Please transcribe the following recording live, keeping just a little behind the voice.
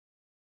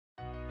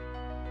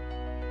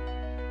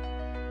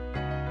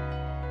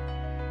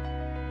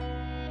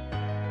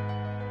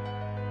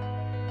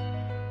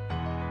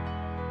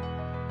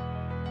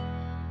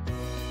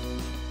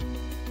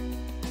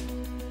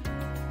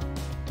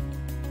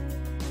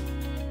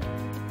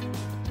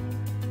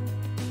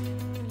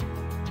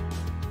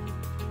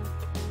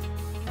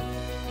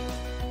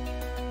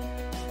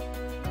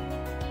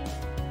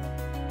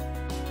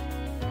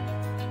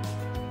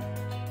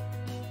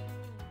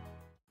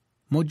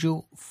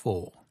Module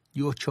 4.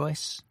 Your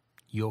choice,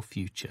 your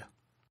future.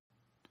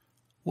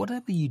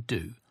 Whatever you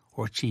do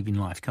or achieve in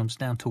life comes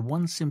down to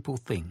one simple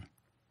thing: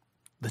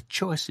 the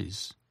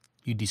choices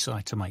you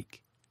decide to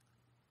make.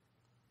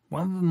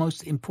 One of the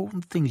most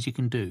important things you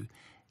can do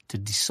to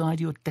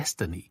decide your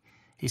destiny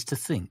is to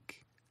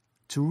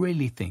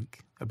really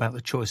think about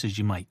the choices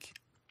you make.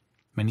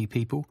 Many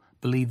people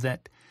believe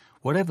that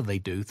whatever they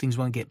do, things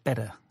won't get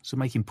better, so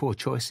making poor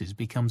choices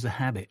becomes a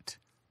habit.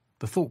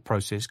 The thought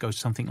process goes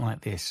something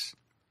like this: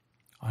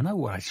 I know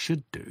what I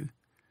should do,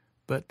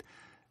 but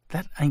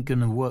that ain't going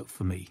to work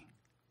for me.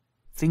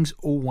 Things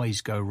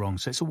always go wrong,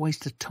 so it's a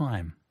waste of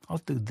time. I'll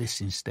do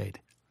this instead.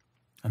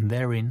 And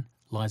therein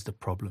lies the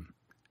problem.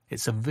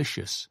 It's a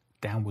vicious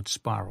downward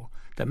spiral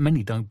that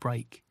many don't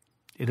break.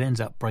 It ends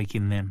up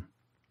breaking them.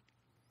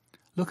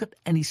 Look at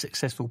any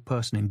successful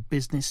person in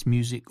business,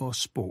 music or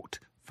sport,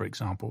 for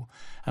example,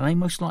 and they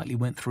most likely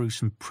went through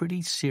some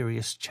pretty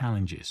serious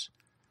challenges.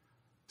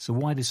 So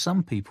why do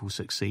some people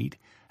succeed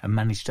and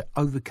manage to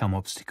overcome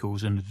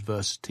obstacles and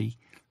adversity,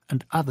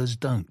 and others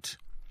don't,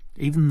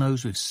 even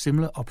those with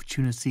similar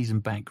opportunities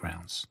and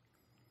backgrounds?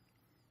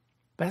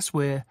 That's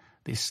where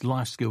this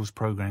Life Skills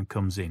program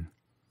comes in.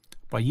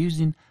 By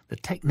using the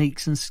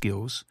techniques and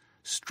skills,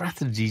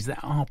 strategies that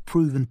are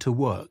proven to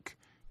work,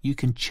 you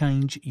can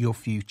change your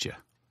future.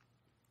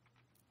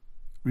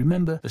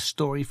 Remember the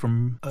story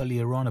from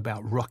earlier on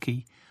about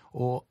Rocky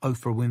or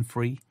Oprah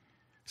Winfrey,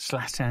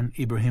 Zlatan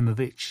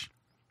Ibrahimovic,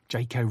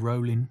 J.K.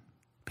 Rowling,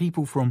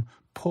 people from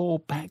poor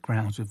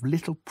backgrounds with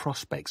little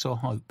prospects or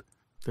hope.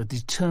 The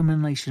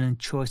determination and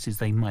choices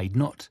they made,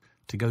 not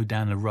to go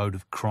down the road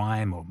of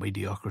crime or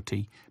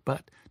mediocrity,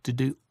 but to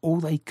do all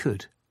they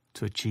could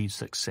to achieve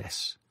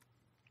success.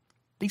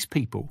 These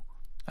people,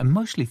 and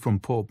mostly from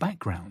poor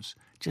backgrounds,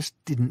 just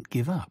didn't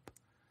give up.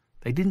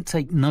 They didn't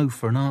take no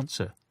for an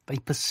answer. They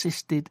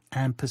persisted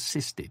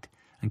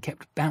and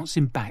kept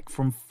bouncing back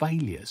from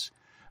failures,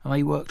 and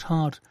they worked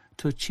hard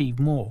to achieve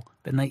more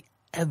than they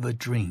ever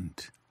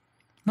dreamed.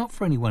 Not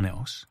for anyone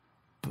else,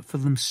 but for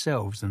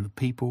themselves and the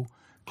people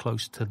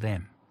close to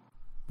them.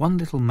 One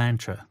little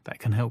mantra that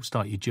can help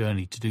start your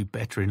journey to do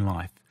better in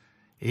life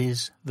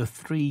is the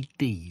 3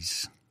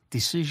 Ds: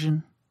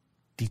 decision,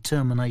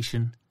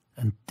 determination,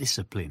 and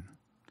discipline.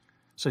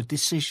 So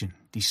decision,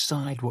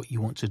 decide what you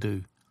want to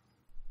do.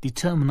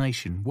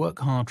 Determination, work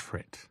hard for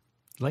it.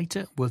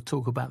 Later, we'll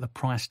talk about the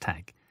price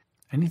tag.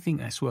 Anything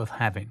that's worth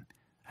having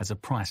has a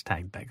price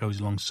tag that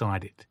goes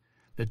alongside it.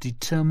 The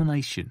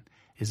determination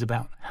is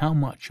about how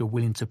much you're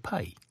willing to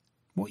pay,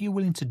 what you're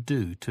willing to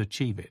do to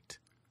achieve it.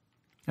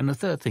 And the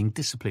third thing,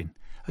 discipline.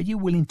 Are you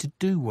willing to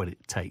do what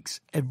it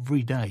takes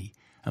every day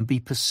and be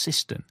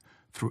persistent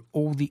through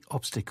all the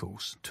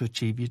obstacles to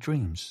achieve your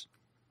dreams?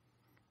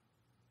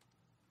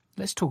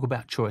 Let's talk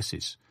about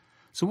choices.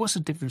 So what's the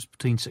difference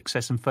between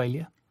success and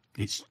failure?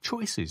 It's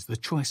choices, the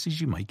choices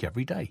you make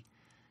every day.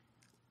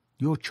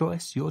 Your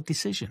choice, your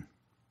decision.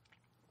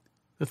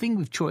 The thing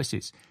with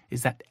choices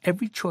is that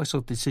every choice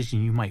or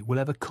decision you make will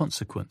have a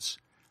consequence.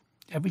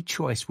 Every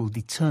choice will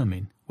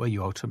determine where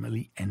you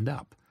ultimately end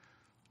up.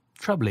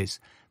 Trouble is,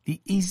 the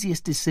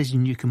easiest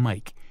decision you can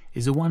make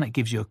is the one that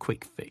gives you a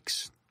quick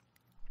fix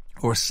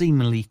or a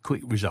seemingly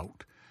quick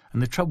result.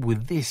 And the trouble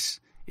with this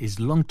is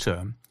long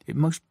term, it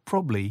most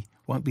probably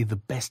won't be the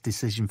best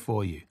decision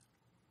for you.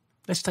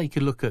 Let's take a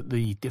look at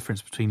the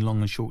difference between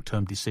long and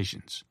short-term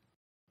decisions.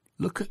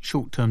 Look at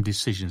short-term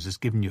decisions as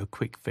giving you a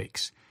quick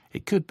fix.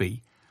 It could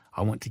be,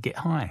 I want to get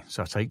high,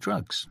 so I take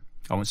drugs.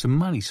 I want some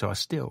money, so I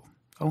steal.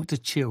 I want to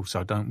chill, so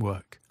I don't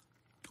work.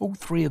 All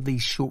 3 of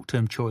these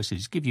short-term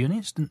choices give you an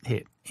instant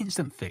hit,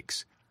 instant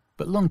fix,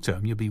 but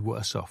long-term you'll be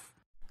worse off.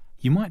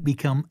 You might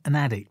become an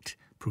addict,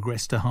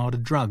 progress to harder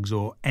drugs,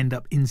 or end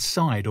up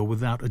inside or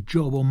without a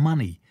job or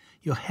money.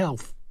 Your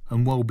health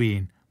and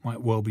well-being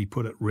might well be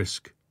put at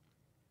risk.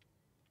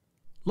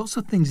 Lots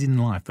of things in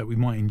life that we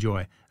might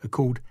enjoy are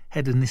called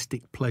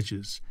hedonistic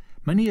pleasures.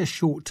 Many are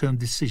short-term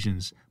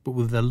decisions, but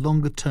with a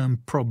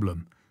longer-term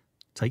problem.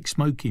 Take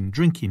smoking,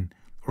 drinking,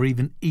 or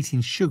even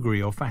eating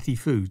sugary or fatty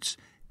foods.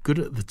 Good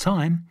at the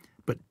time,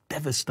 but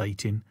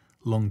devastating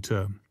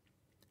long-term.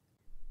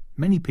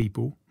 Many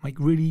people make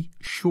really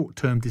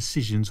short-term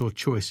decisions or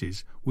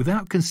choices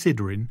without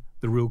considering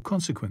the real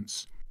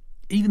consequence,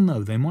 even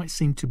though they might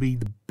seem to be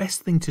the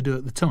best thing to do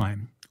at the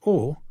time,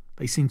 or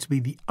they seem to be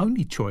the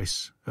only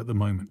choice at the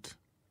moment.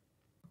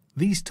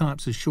 These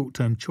types of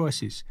short-term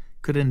choices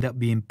could end up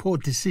being poor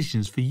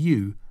decisions for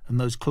you and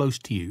those close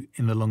to you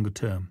in the longer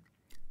term.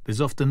 There's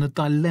often a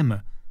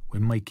dilemma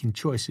when making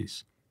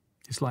choices.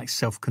 It's like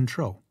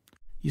self-control.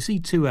 You see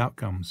 2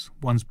 outcomes.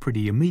 One's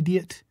pretty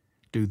immediate: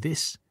 do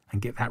this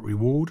and get that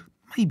reward,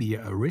 maybe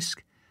at a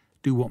risk.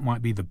 Do what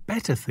might be the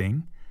better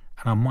thing,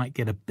 and I might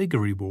get a bigger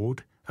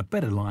reward, a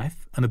better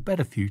life and a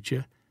better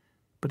future,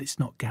 but it's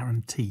not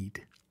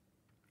guaranteed.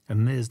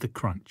 And there's the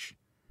crunch.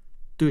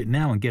 Do it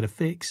now and get a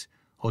fix,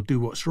 or do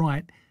what's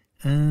right,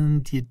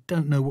 and you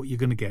don't know what you're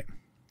going to get.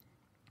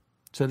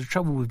 So the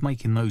trouble with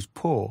making those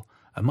poor,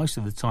 and most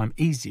of the time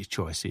easier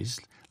choices,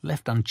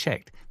 left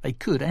unchecked, they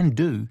could and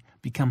do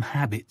become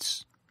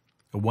habits.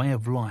 a way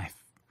of life.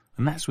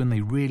 And that's when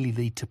they really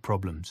lead to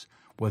problems,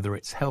 whether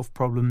it's health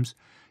problems,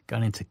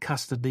 going into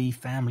custody,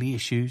 family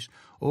issues,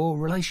 or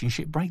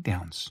relationship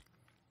breakdowns.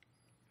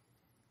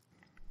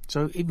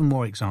 So even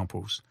more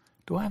examples.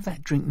 Do I have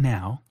that drink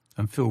now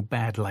and feel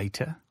bad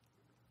later?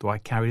 Do I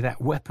carry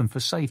that weapon for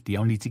safety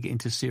only to get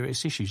into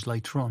serious issues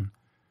later on?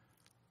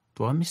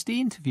 Do I miss the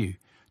interview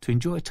to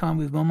enjoy time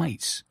with my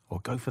mates or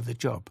go for the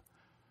job?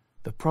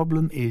 The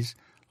problem is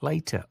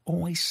later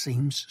always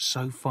seems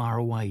so far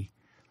away,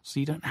 so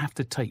you don't have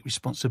to take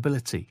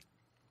responsibility.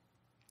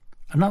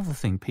 Another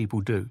thing people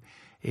do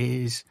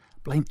is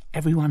blame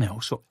everyone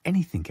else or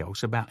anything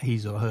else about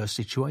his or her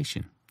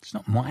situation. It's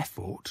not my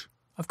fault.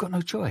 I've got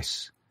no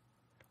choice.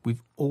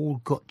 We've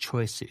all got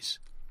choices.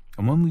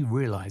 And when we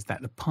realise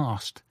that the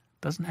past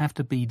doesn't have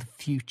to be the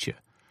future,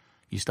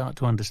 you start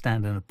to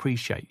understand and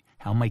appreciate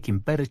how making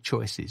better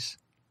choices,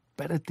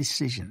 better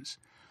decisions,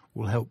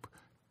 will help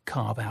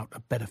carve out a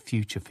better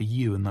future for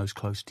you and those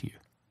close to you.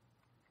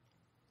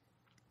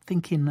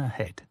 Thinking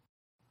ahead.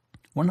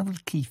 One of the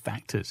key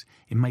factors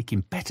in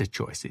making better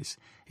choices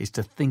is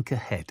to think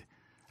ahead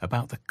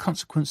about the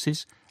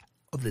consequences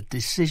of the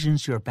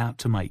decisions you're about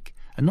to make,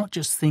 and not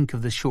just think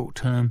of the short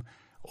term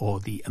or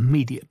the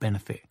immediate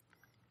benefit.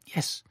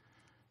 Yes,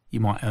 you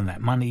might earn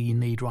that money you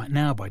need right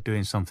now by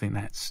doing something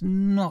that's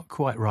not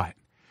quite right,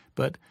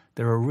 but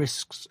there are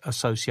risks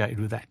associated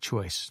with that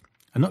choice,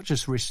 and not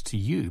just risks to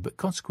you, but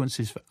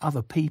consequences for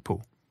other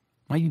people,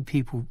 maybe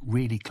people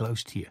really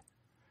close to you.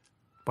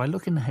 By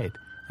looking ahead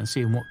and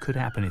seeing what could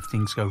happen if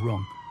things go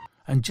wrong,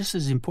 and just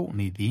as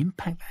importantly, the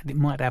impact that it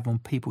might have on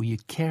people you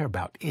care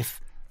about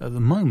if, at the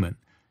moment,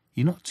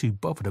 you're not too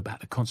bothered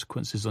about the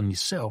consequences on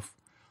yourself,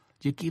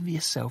 you give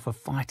yourself a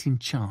fighting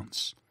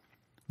chance.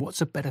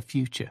 What's a better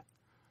future?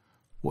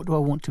 What do I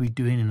want to be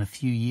doing in a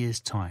few years'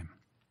 time?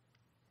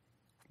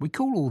 We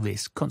call all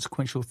this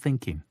consequential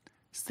thinking.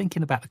 It's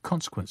thinking about the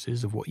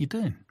consequences of what you're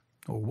doing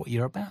or what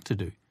you're about to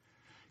do.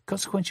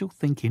 Consequential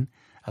thinking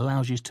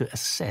allows you to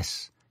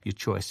assess your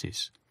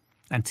choices,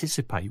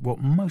 anticipate what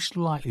most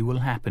likely will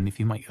happen if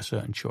you make a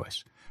certain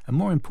choice, and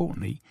more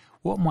importantly,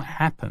 what might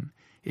happen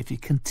if you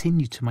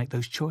continue to make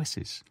those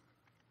choices.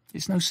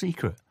 It's no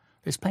secret.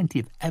 There's plenty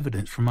of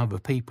evidence from other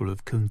people who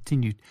have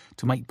continued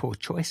to make poor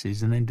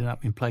choices and ended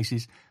up in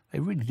places they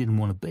really didn't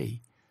want to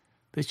be.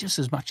 There's just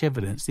as much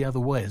evidence the other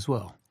way as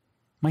well.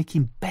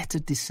 Making better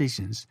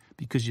decisions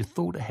because you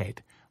thought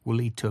ahead will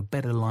lead to a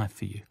better life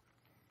for you.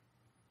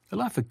 A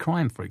life of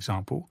crime, for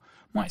example,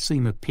 might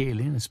seem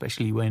appealing,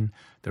 especially when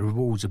the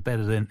rewards are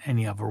better than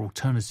any other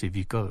alternative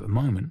you've got at the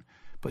moment,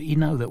 but you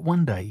know that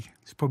one day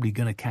it's probably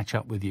going to catch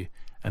up with you,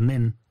 and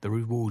then the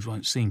rewards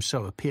won't seem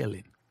so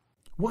appealing.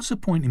 What's the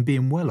point in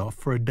being well off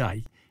for a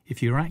day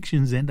if your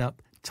actions end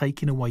up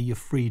taking away your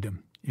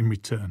freedom in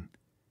return?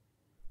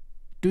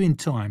 Doing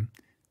time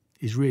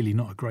is really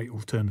not a great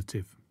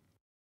alternative.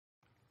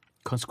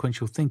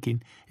 Consequential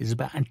thinking is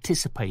about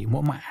anticipating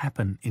what might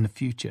happen in the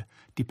future,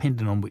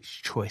 depending on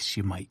which choice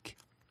you make.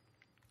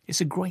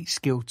 It's a great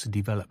skill to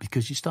develop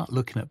because you start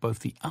looking at both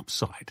the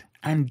upside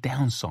and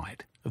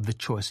downside of the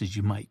choices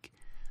you make.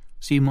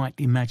 So you might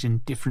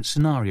imagine different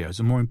scenarios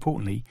and, more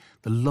importantly,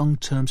 the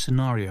long-term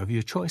scenario of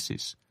your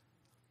choices.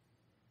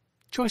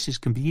 Choices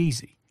can be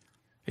easy,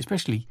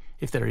 especially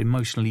if they're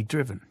emotionally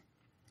driven.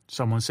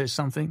 Someone says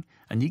something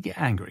and you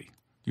get angry.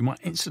 You might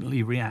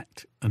instantly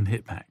react and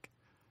hit back.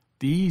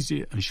 The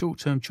easier and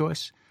short-term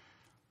choice,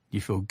 you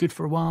feel good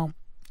for a while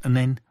and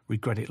then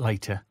regret it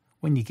later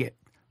when you get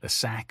the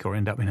sack or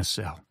end up in a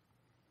cell.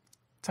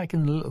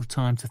 Taking a little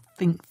time to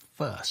think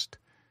first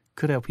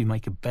could help you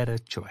make a better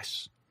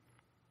choice.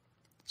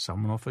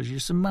 Someone offers you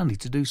some money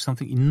to do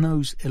something you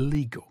know's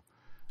illegal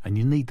and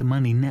you need the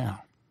money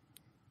now.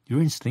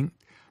 Your instinct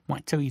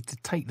might tell you to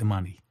take the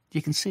money.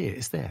 You can see it,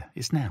 it's there,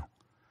 it's now.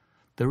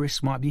 The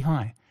risk might be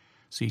high,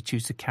 so you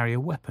choose to carry a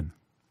weapon.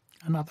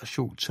 Another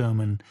short-term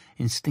and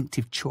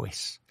instinctive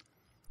choice.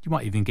 You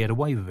might even get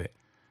away with it.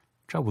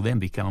 Trouble then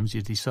becomes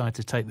you decide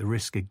to take the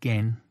risk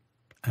again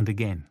and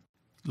again.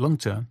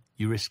 Long-term,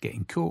 you risk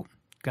getting caught,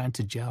 going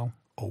to jail,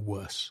 or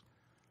worse.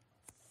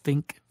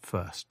 Think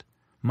first.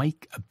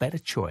 Make a better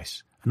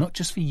choice, and not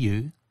just for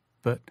you,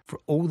 but for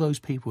all those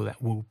people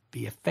that will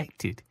be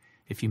affected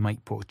if you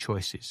make poor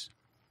choices.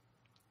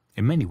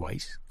 In many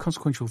ways,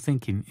 consequential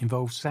thinking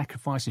involves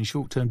sacrificing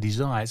short-term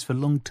desires for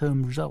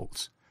long-term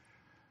results.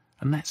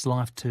 And that's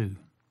life too.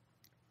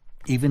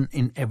 Even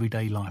in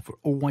everyday life, we're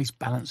always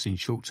balancing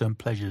short-term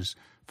pleasures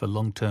for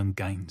long-term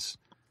gains.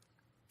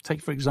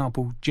 Take, for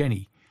example,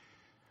 Jenny.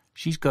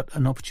 She's got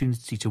an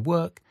opportunity to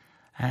work,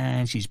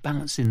 and she's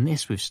balancing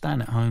this with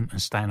staying at home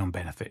and staying on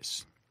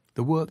benefits.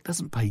 The work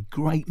doesn't pay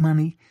great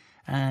money,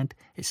 and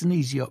it's an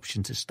easy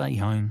option to stay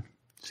home.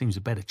 Seems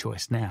a better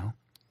choice now.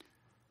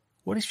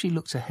 What if she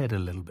looks ahead a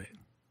little bit?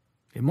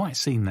 It might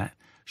seem that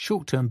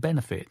short-term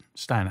benefit,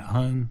 staying at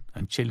home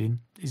and chilling,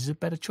 is a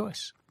better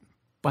choice.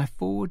 By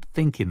forward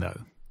thinking,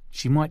 though,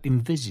 she might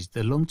envisage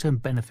the long-term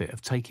benefit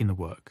of taking the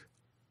work.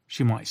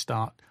 She might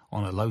start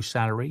on a low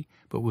salary,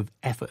 but with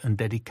effort and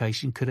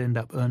dedication could end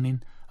up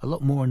earning a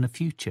lot more in the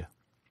future.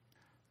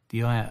 The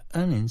higher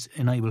earnings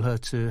enable her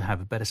to have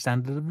a better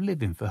standard of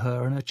living for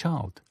her and her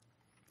child.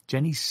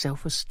 Jenny's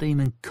self-esteem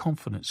and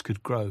confidence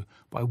could grow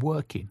by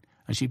working,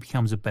 and she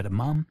becomes a better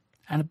mum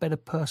and a better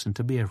person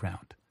to be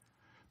around.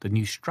 The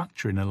new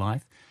structure in her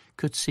life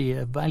could see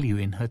her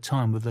valuing her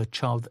time with her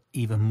child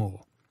even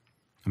more.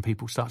 And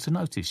people start to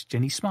notice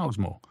Jenny smiles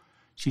more.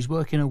 She's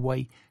working her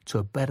way to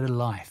a better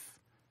life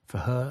for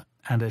her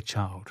and her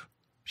child.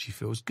 She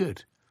feels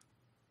good.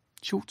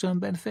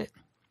 Short-term benefit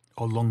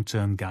or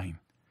long-term gain?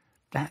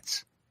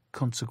 That's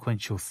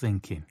consequential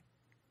thinking.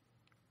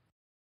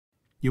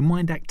 Your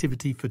mind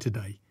activity for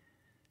today.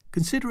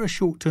 Consider a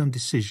short-term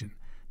decision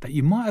that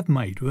you might have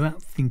made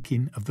without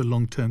thinking of the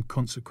long-term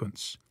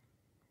consequence.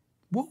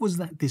 What was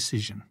that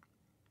decision?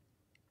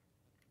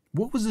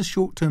 What was the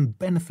short-term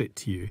benefit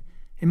to you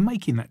in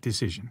making that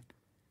decision?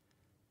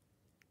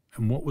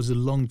 And what was the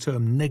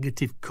long-term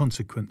negative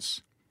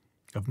consequence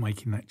of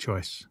making that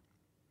choice?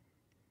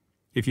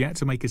 If you had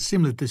to make a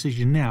similar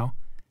decision now,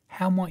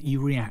 how might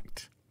you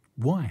react?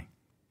 Why?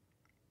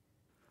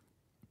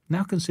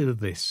 Now consider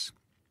this.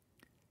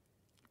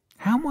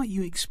 How might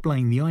you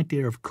explain the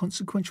idea of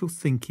consequential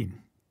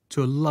thinking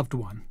to a loved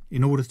one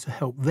in order to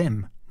help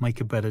them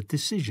make a better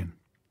decision?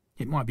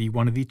 It might be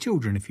one of your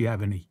children if you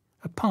have any,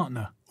 a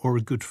partner or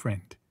a good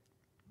friend.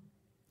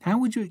 How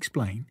would you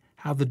explain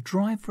how the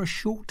drive for a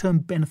short-term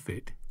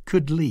benefit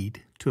could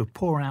lead to a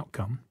poor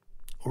outcome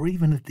or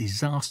even a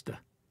disaster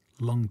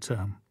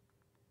long-term?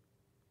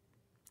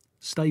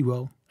 Stay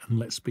well and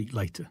let's speak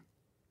later.